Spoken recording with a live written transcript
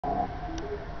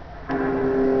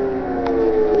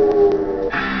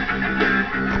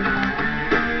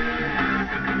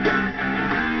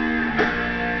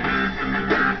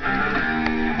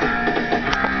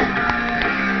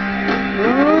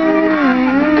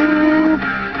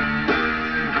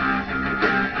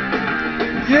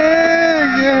Yeah,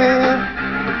 yeah.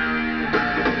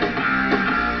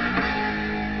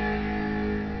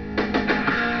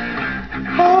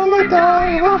 Holy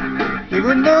diver, you've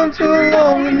been down too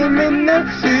long in the midnight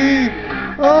sea.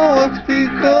 Oh, what's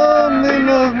becoming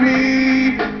of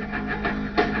me?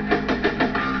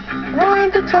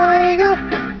 Ride the tiger,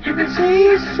 you can see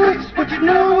his sweats, but you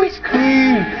know he's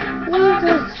clean.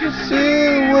 Don't you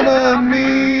see what I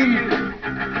mean?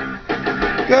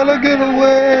 Gotta get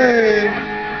away,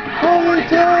 holy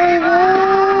diver.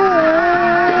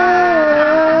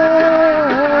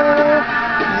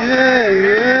 Yeah,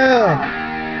 yeah.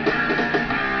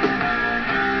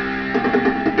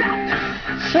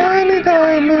 Shiny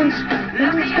diamonds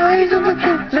in the skies of the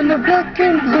truth and the black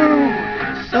and blue.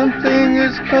 Something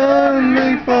is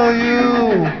coming for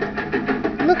you.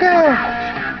 Look out!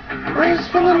 Race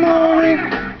for the morning.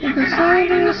 You can see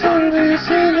in the sun till you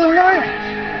see the light.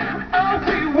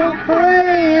 We'll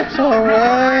pray it's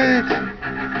alright.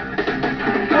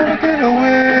 Gotta get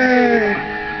away,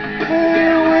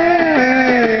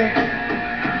 away.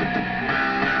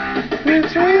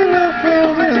 Between the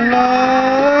building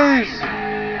lies,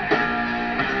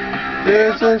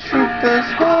 there's a truth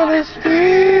that's hard as steel.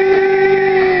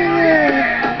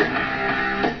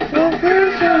 The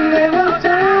vision never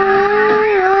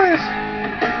dies.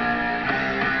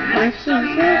 This is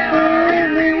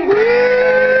never-ending waste.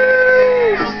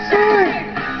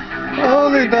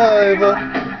 Holy diver,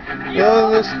 you're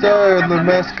the star of the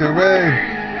masquerade.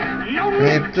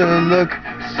 Hate to look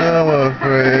so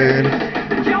afraid.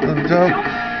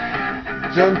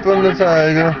 Jump on the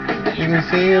tiger. You can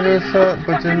see it's hot,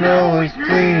 but you know it's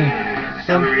clean.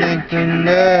 Something can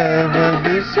never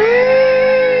be seen.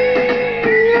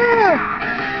 Yeah.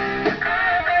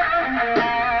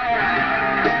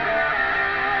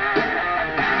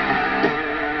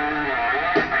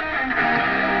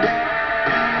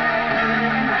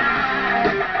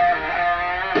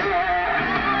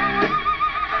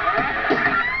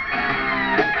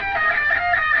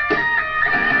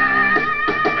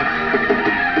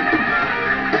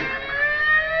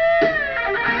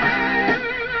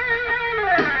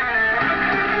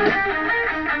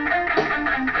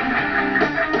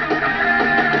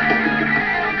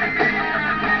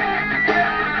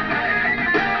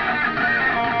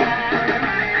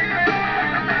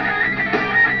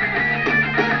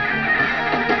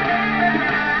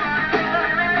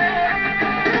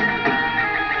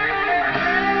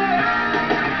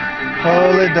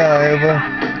 Holy diver,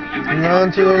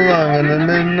 gone too long in the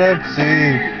midnight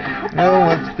sea. Know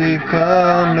what's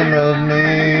becoming of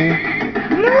me.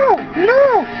 No,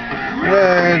 no!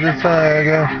 Ride the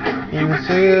tiger, you can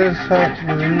see it's hot,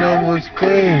 but you know it's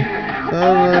clean. So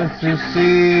let's just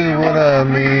see what I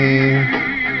mean.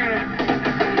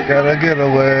 Gotta get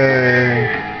away,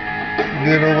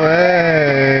 get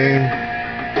away.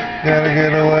 Gotta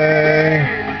get away,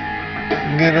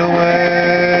 get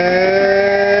away.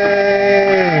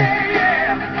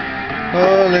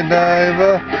 Holy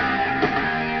diver,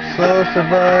 soul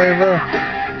survivor,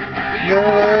 your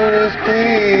word is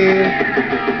clean.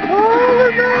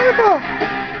 Holy diver,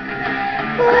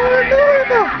 holy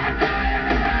diver.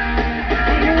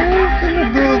 Who's in the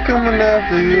blue coming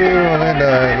after you, holy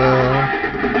diver?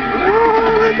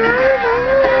 Holy diver.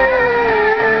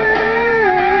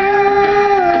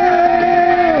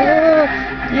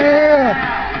 Yeah.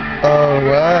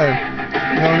 Alright.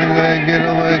 Only way, get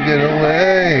away, get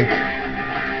away.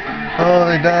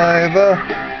 Holy diver,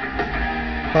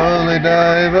 holy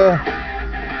diver,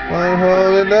 one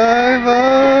holy diver.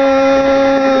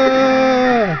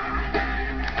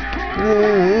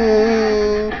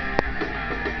 Ooh,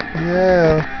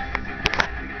 yeah.